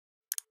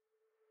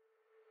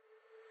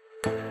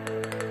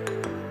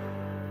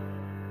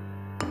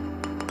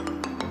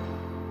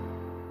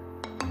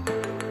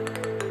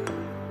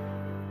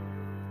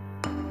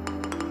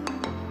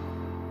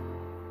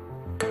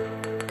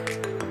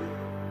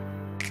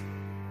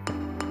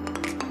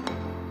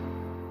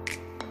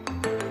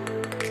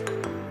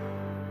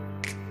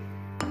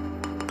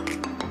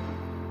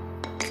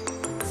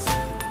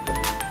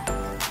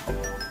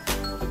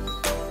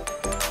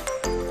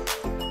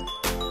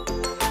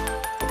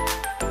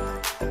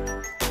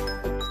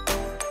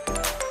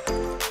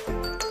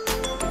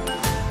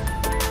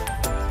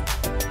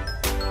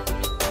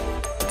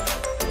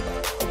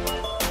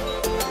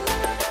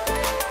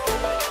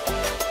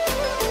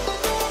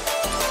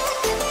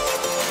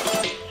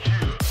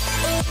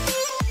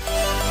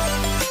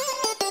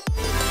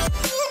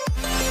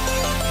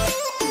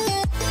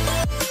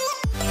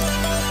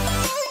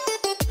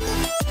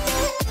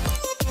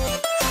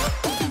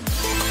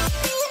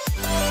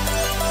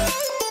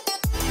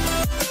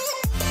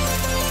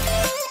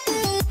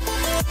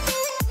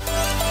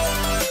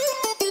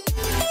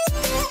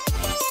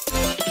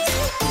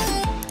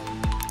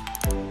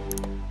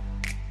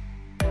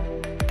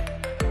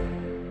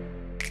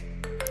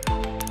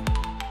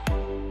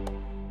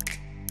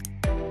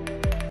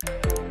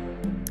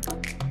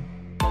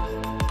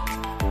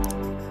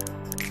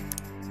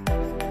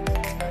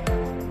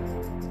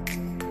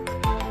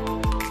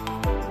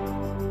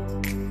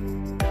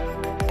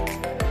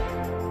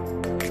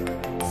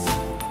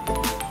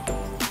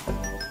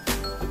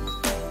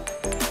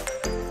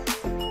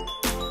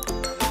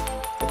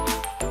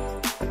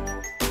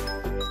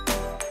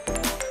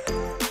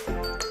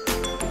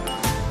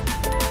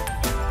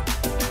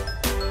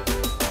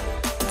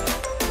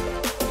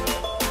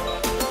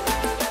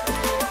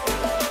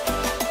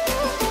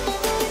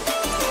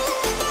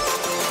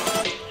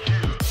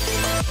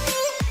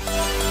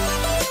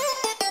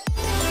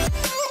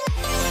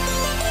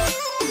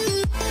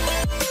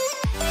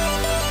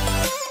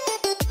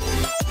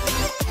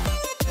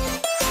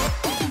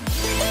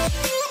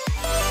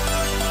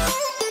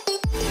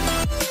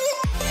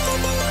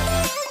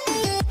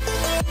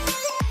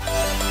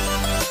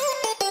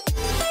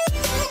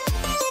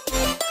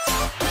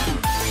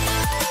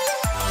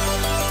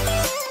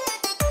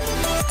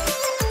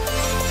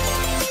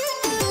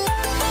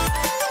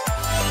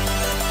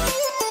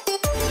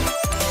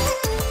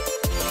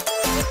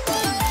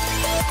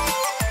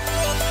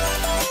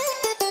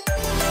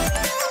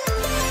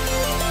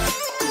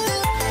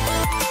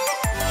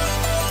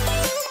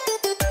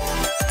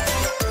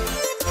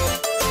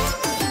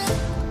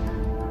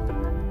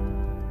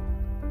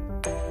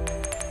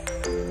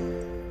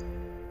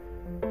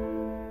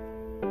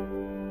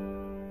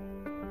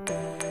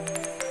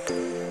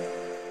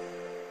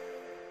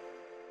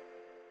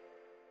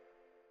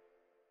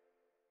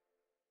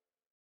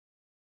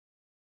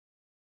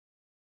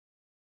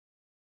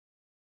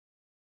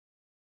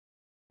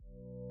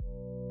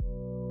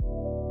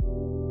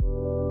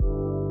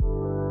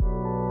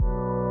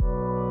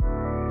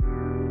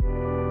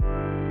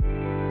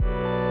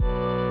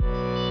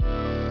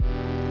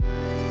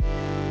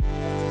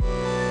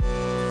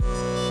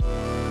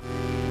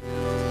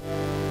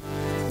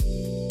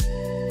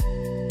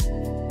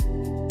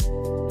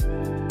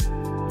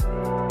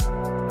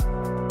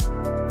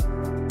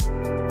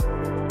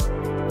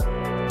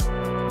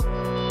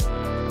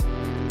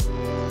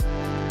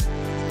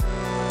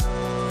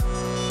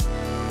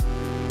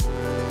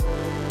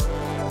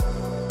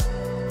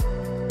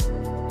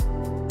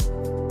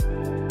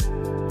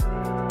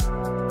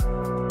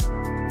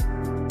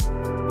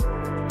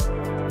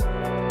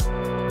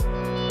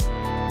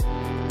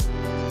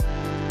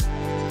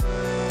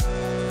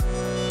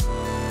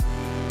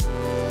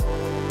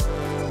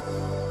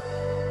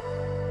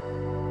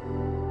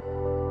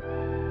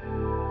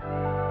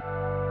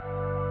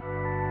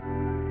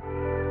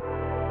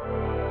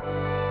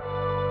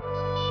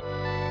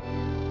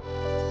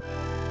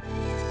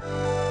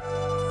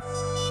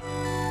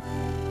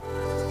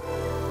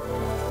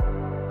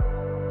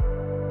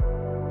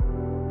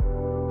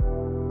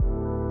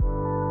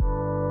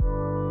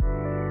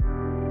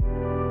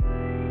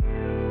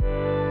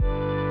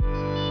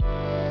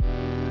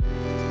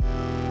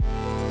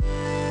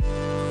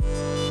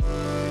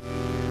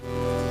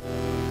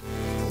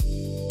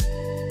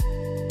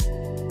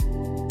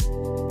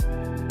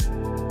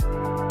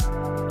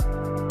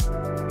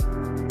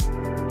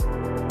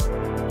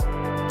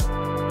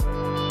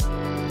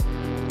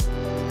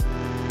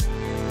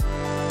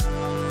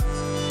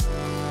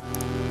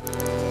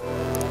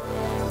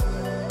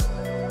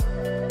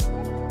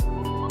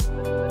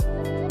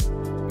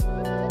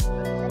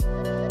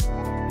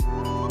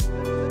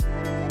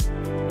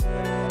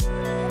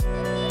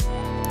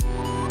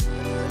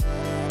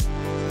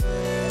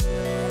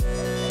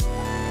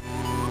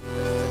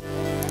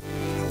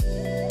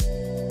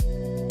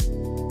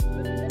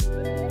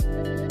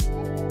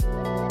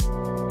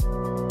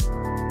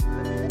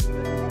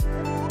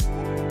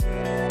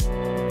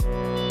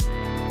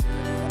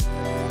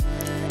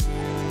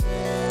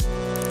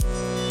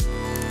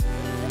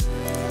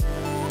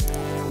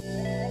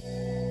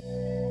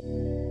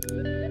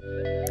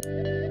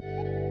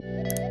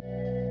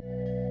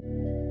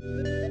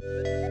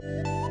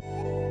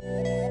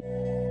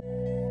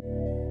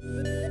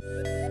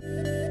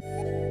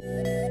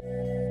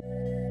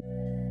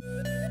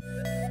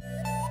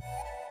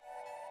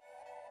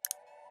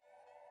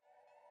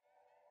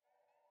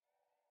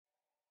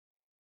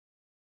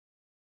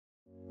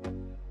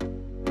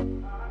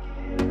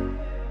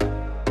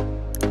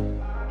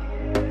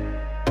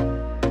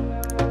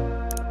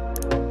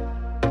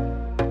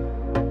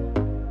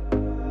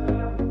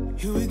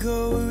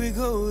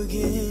go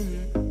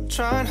again.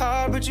 Trying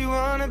hard, but you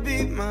wanna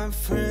be my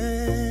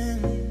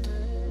friend.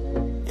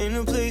 Ain't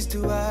no place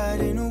to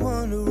hide, ain't no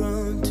one to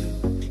run to.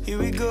 Here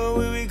we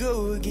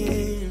go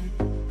again.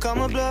 Call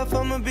my bluff,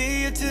 I'ma be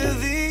here till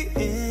the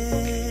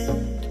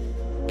end.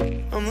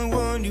 I'm the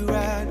one you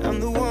ride, I'm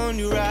the one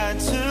you ride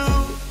to.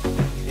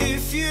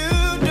 If you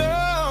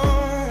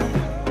don't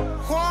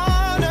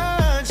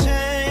wanna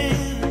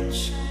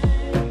change,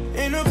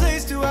 ain't no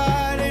place to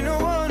hide, ain't no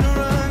one to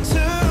run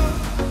to.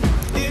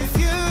 If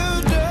you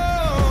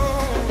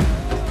don't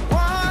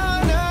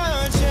wanna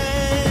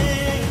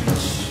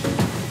change,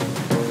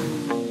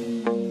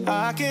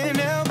 I can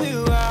help you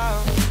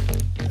out,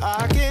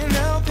 I can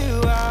help you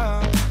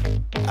out,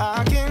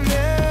 I can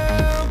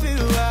help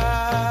you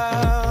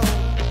out,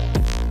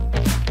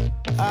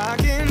 I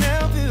can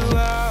help you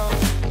out,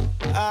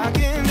 I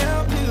can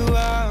help you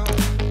out,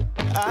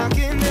 I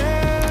can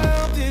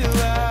help you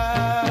out.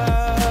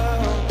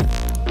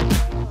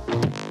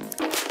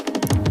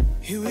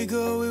 Here we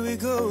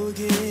go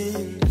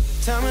again.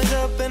 Time is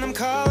up and I'm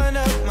calling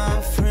up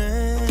my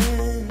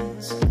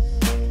friends.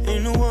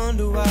 Ain't no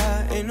wonder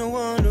why, ain't no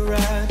one to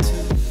ride to.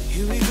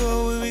 Here we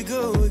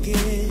go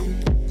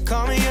again.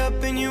 Call me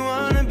up and you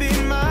wanna be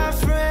my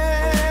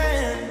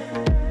friend.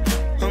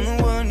 I'm the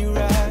one you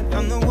ride,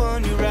 I'm the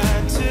one you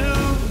ride to.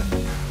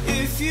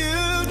 If you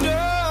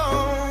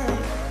don't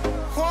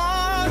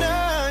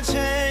wanna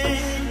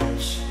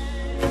change,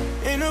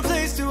 ain't no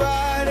place to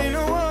hide, ain't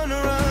no one to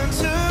run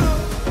to.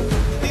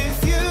 If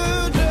you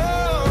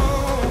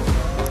don't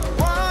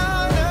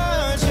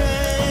wanna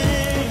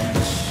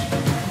change,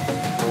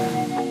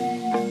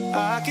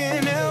 I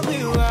can help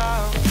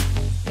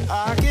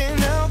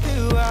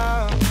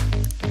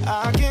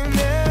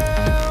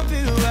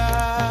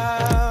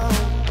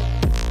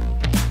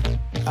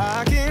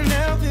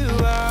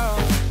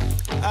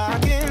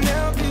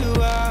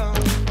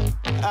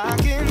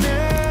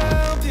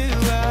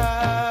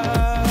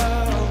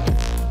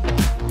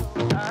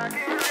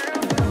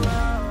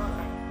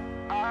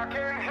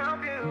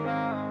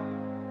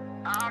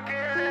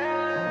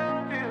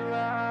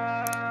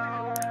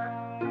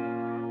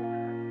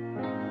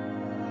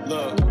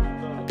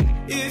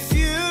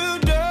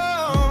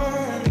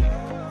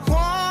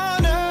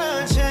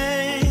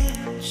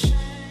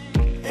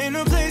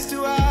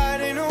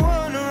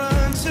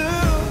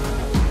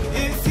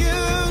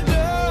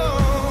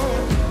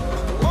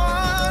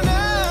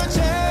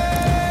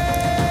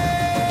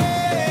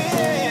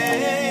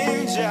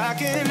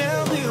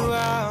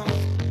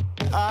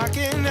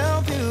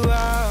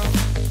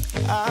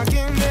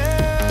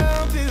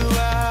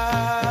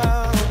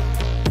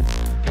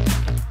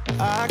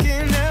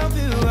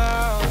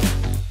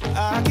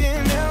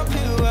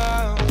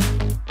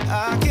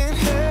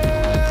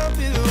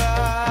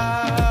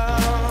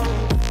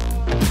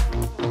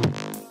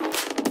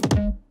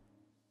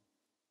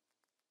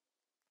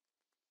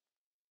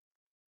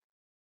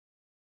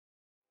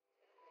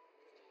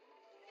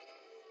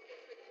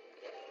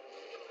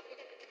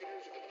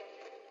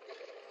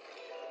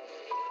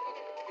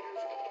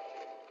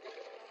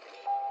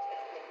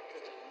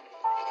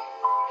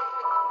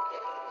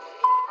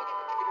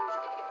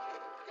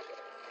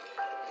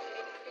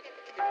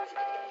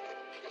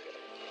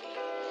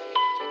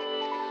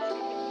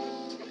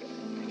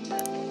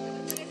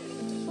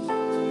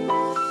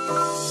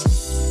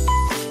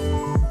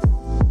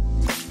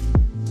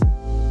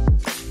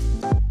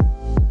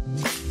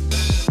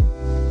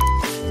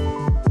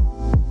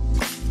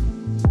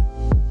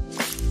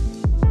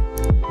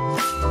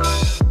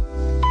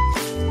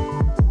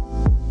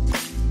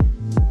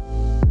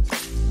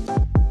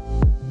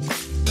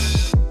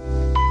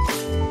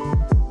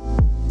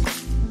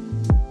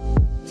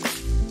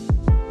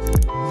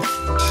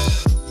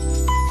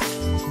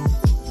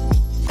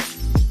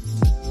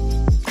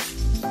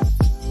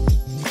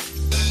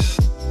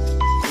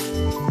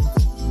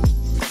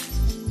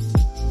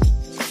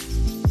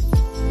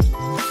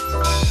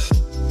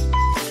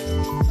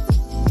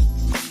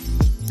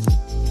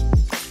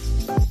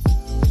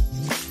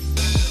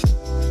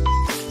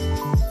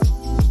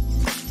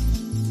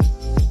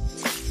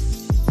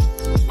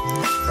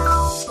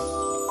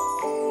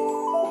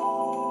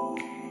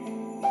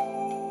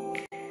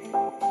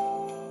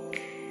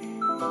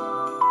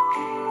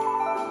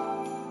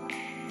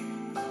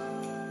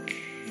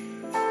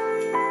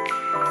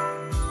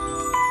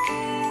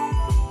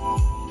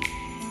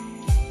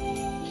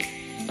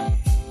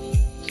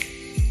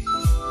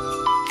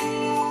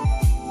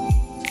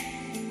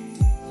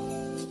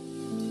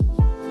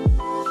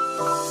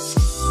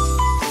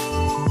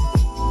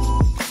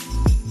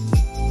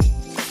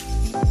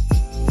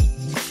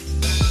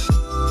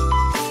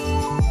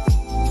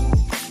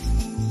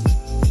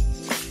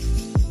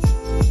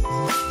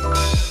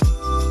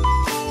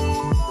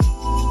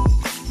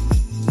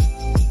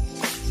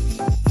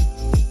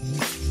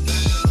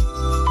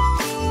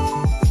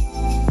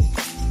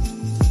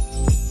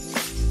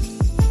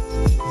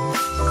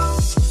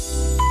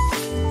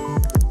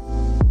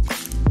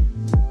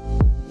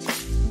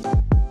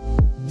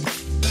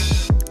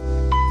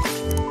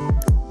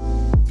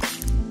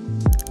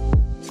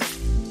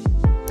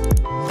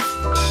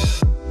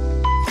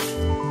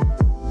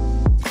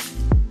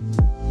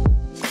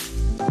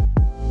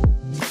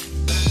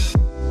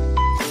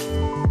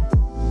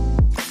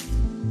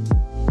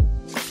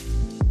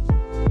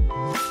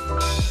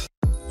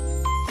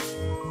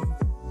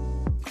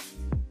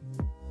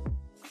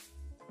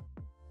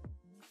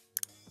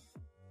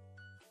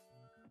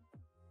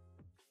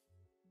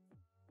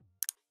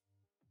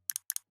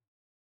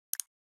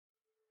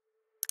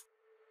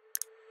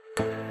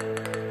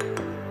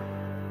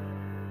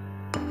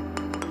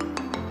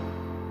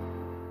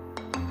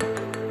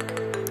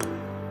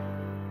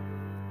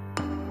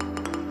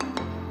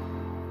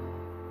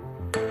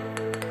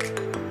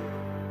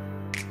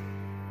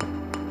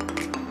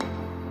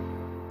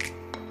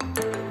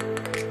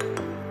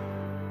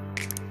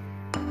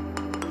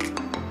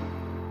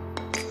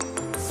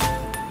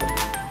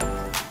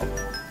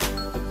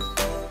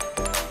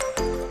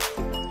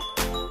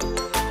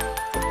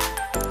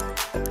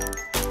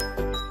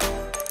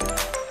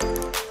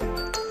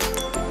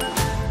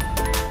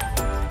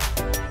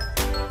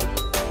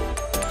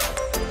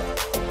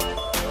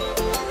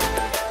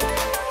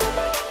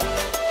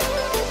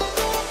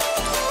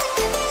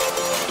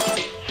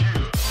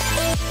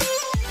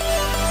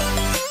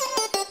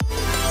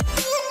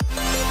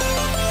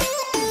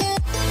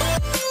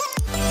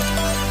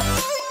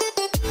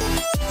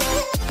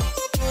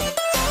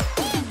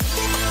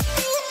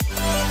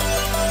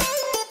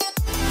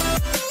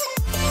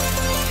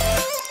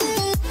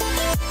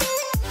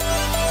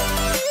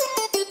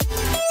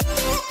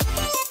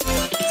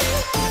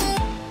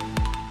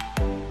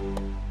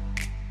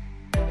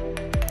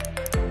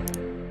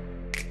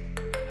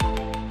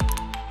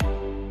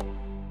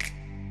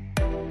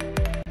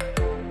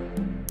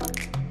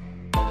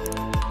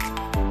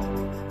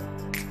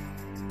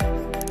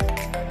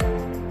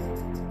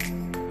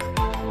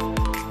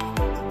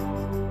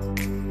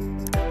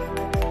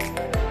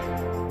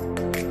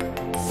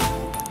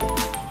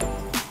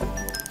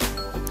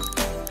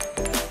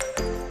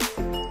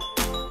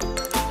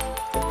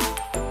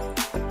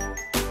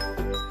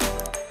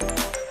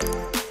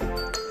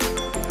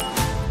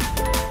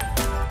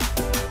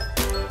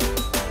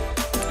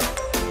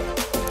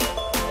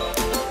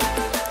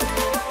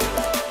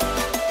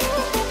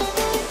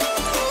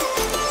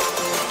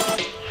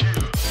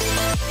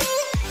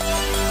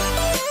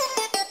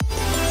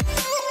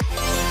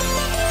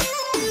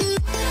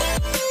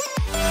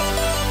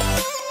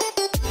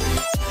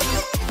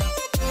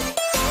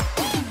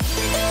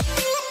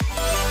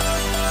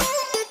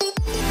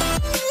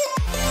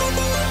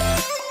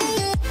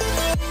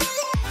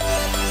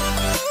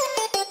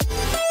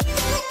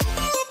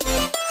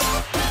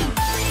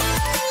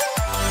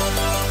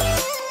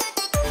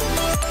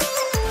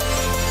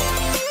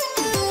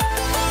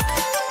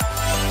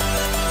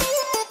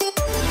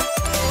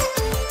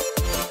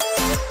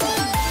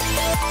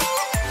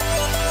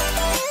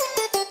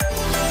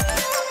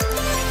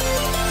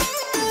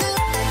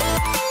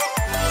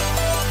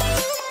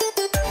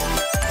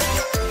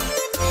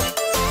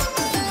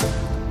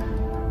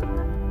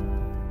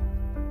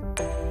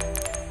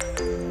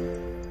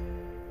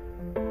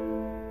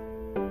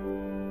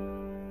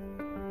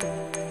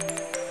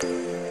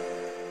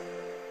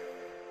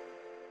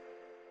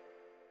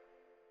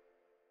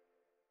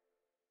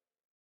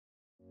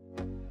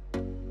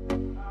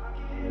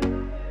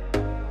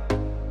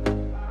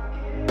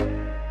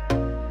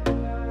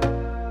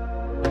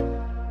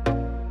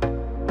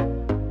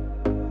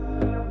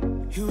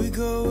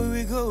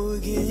go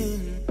again.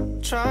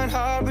 Trying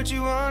hard, but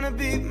you wanna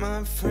be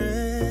my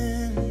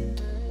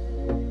friend.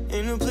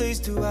 Ain't no place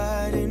to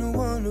hide, ain't no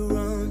one to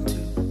run to.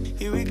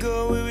 Here we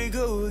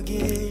go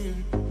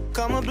again.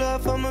 Call my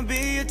bluff, I'ma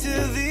be here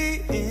till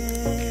the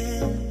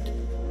end.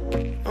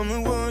 I'm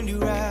the one you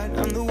ride,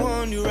 I'm the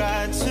one you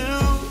ride to.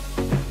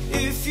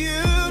 If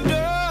you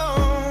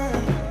don't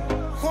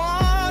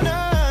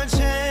wanna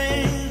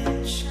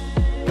change,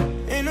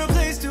 ain't no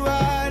place to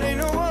hide, ain't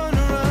no one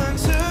to run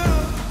to.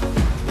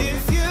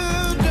 If you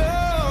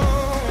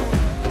don't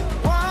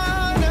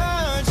wanna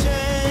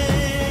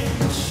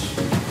change,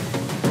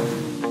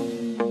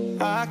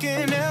 I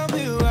can help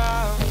you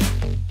out,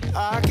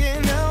 I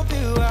can help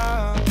you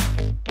out,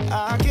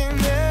 I can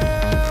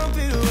help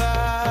you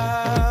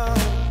out,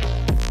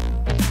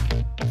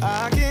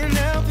 I can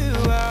help you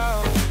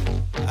out,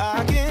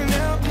 I can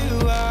help you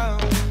out,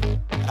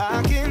 I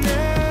can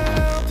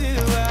help you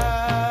out.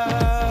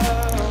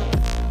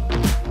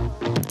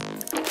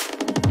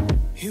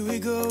 Here we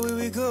go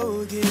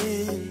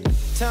again.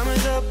 Time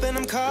is up and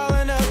I'm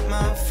calling up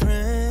my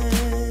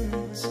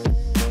friends.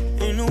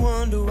 Ain't no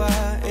wonder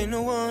why, ain't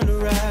no one to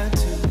ride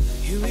to.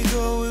 Here we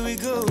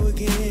go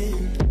again.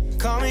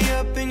 Call me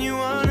up and you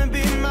wanna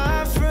be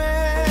my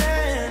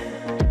friend.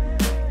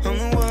 I'm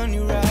the one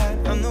you ride,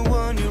 I'm the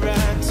one you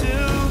ride to.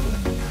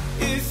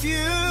 If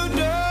you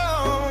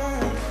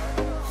don't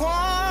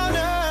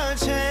wanna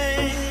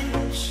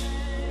change,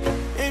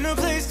 ain't no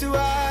place to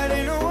hide,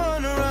 ain't no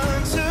one to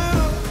run to.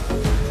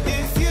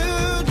 If you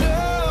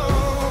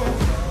don't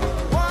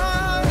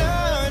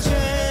wanna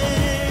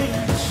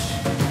change,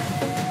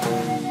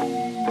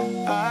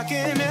 I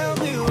can help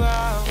you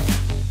out,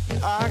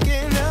 I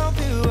can help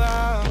you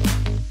out,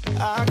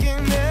 I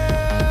can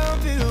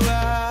help you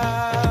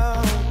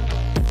out,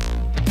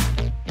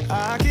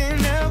 I can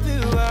help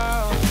you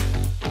out,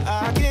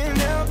 I can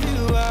help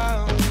you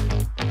out,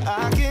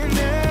 I can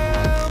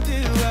help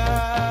you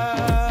out,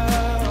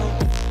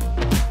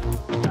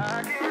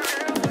 I can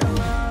help you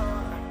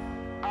out,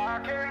 I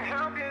can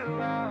help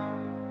you out,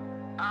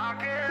 I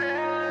can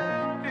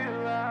help you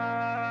out.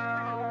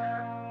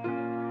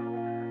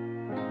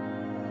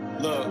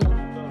 Look,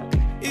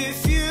 if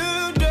you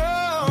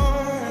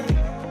don't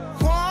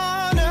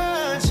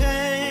wanna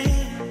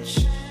change,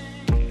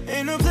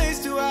 ain't no place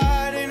to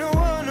hide, ain't no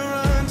one to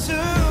run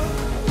to.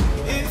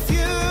 If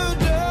you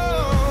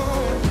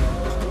don't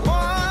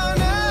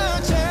wanna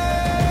change,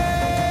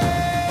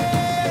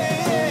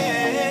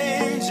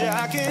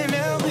 I can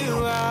help you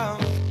out,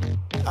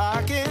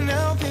 I can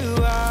help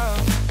you out,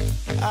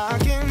 I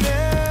can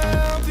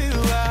help you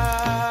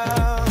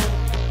out,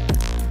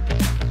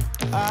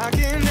 I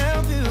can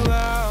help you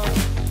out,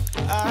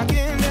 I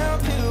can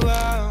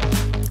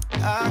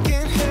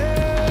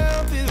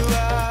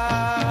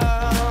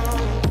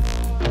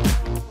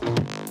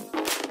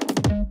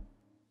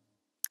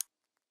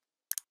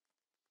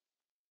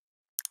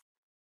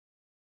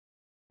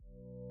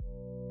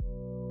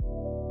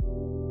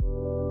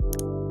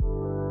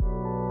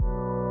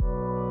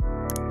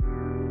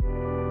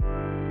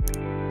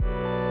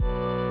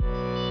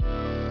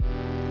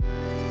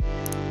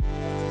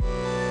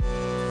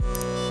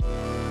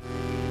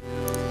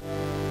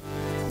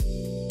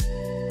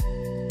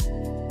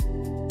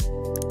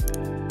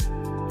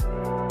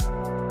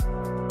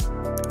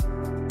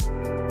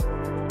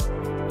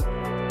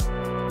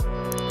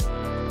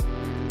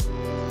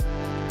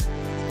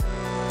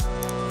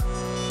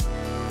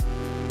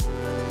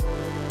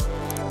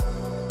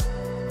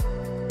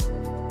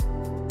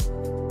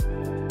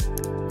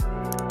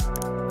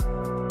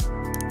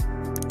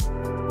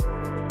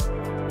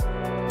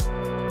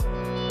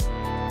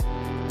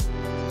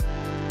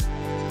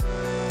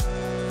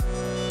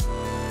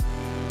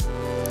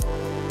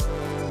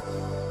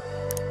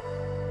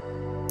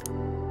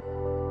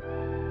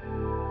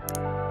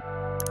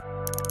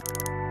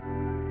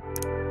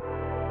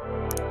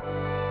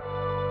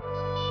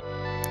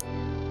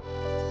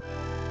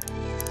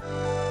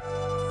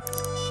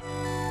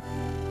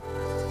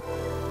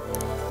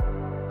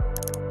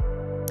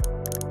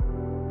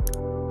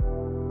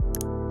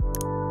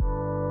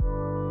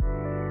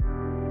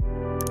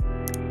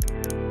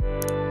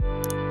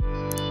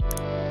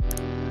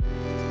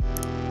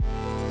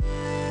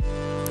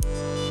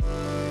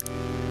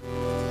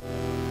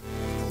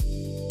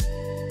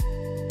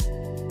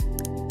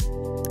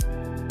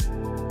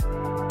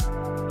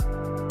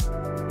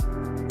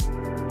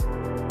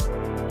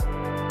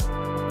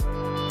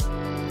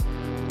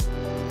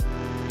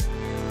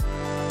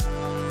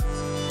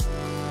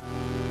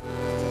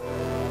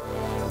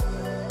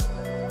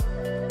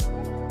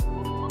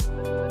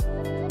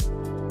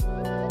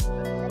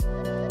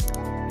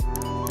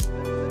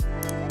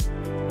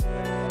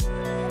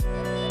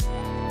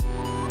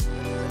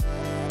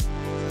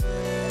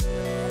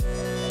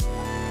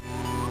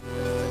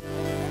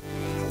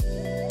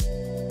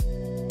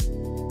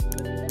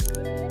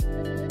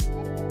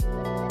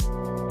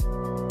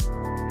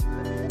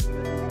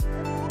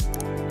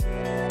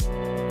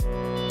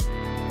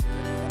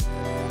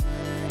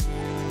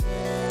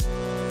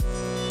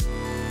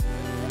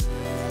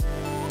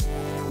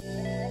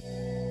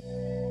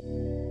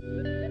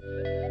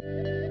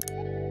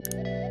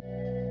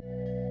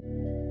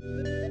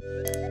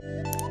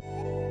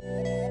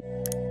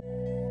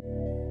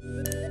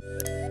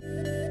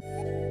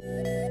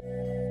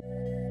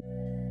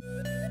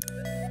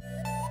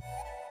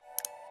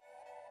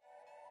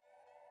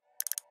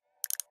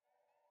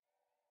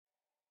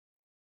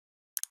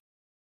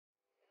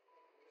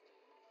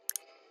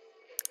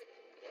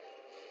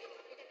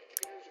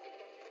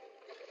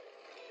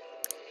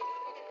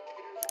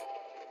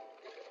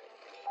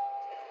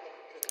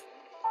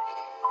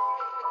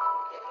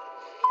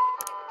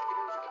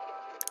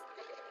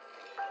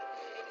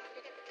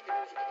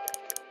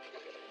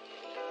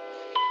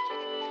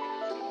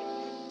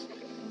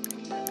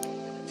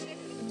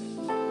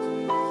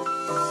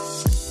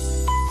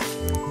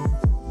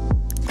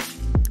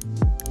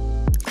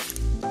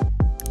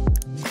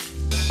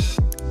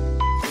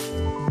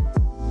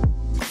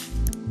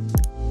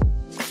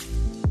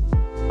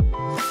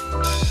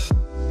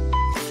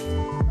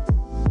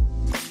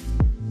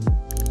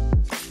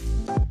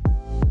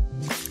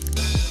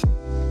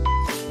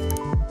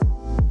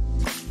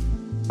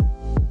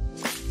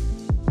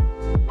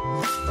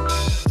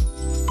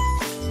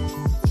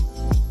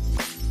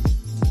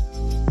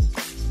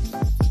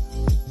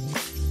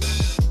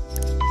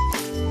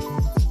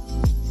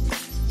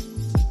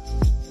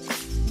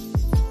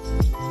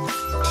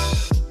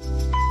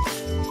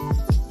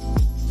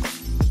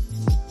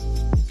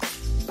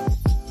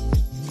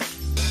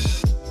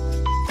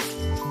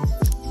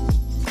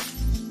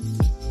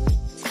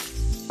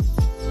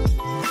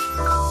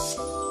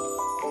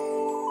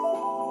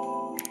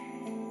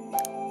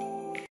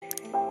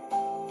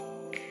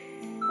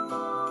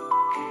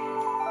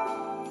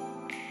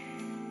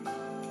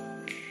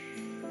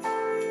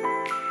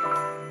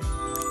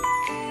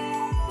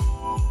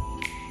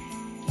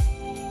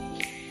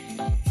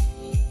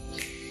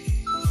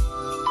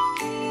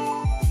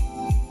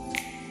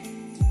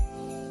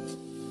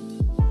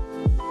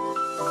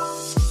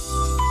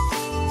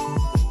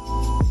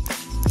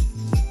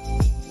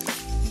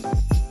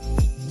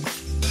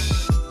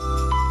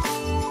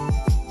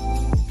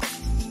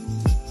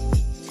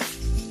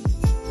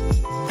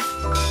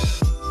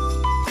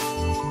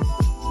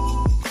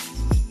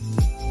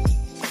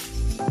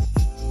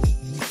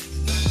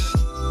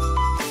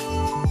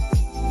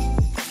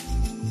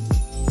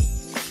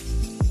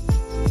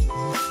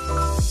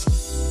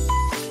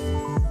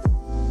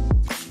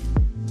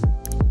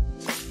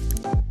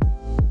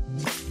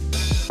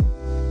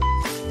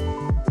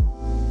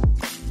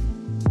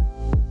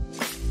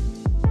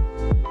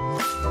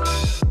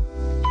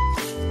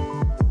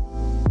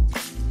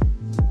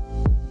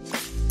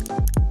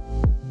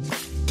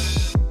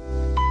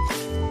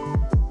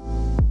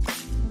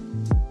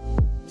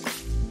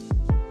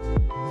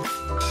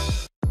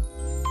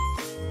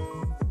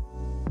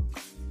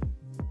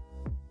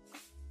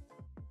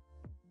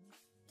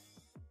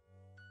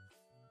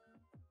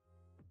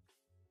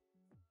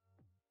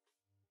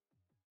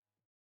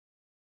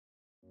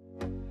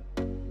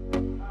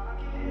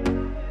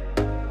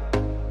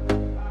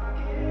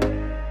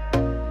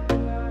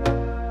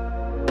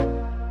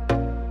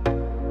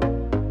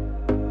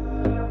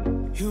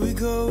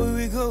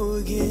we go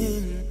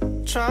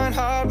again. Trying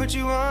hard, but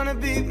you wanna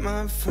be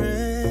my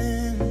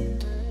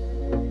friend.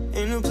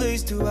 Ain't no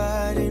place to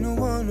hide, ain't no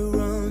one to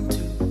run to.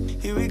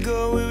 Here we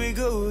go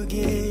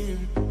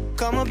again.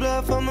 Call my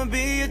bluff, I'ma be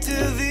here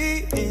till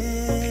the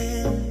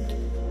end.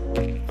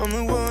 I'm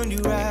the one you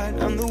ride,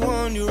 I'm the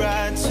one you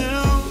ride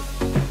to.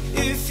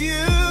 If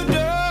you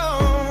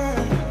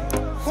don't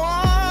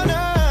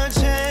wanna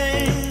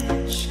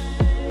change,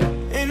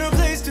 ain't no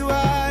place to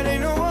hide,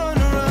 ain't no one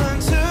to run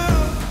to.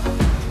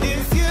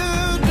 If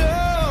you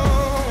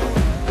don't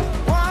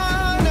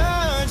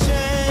wanna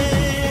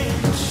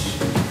change,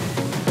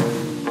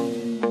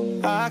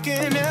 I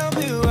can help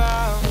you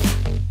out,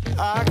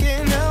 I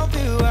can help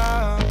you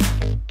out,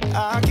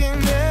 I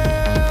can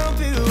help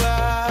you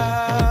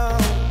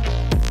out,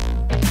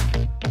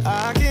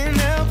 I can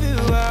help you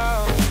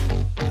out,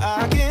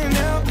 I can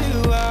help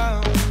you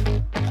out,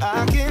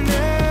 I can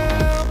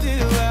help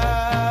you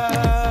out.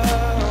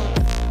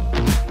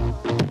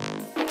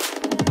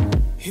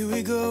 Here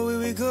we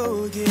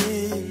go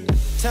again.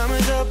 Time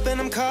is up and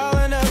I'm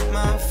calling up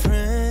my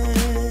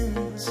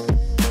friends.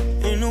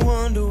 Ain't no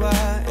wonder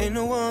why, ain't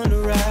no one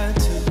to ride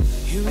to.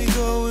 Here we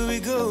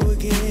go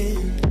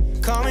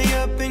again. Call me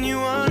up and you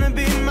wanna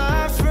be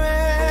my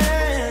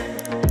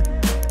friend.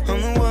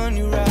 I'm the one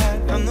you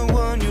ride, I'm the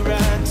one you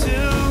ride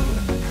to.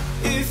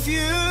 If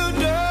you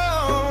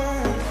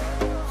don't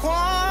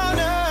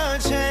wanna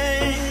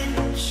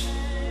change,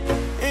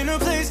 ain't no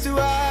place to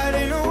hide,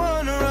 ain't no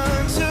one to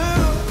run to.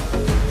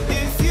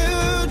 If you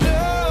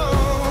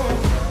don't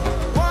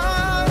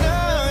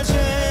wanna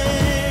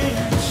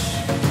change,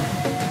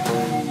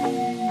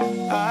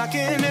 I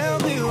can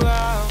help you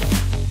out,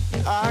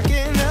 I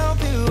can help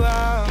you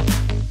out,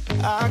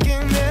 I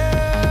can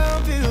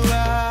help you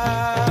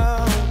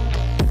out,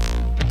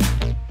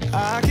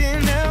 I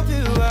can help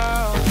you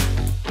out,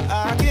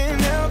 I can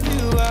help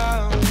you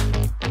out,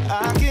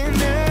 I can help you out, I can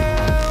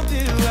help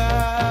you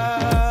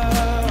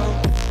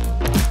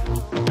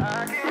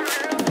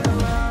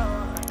out,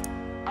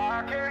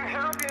 I can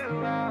help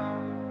you out,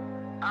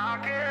 I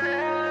can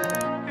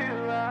help you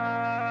out.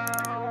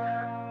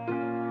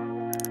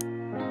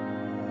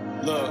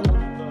 Look,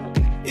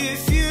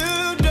 if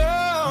you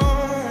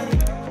don't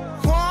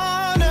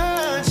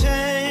wanna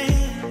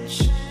change,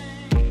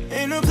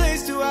 ain't no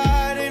place to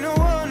hide, ain't no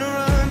one to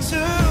run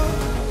to.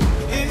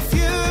 If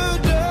you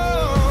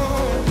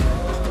don't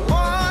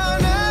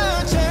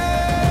wanna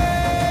change,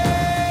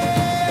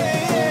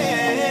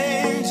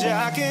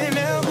 I can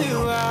help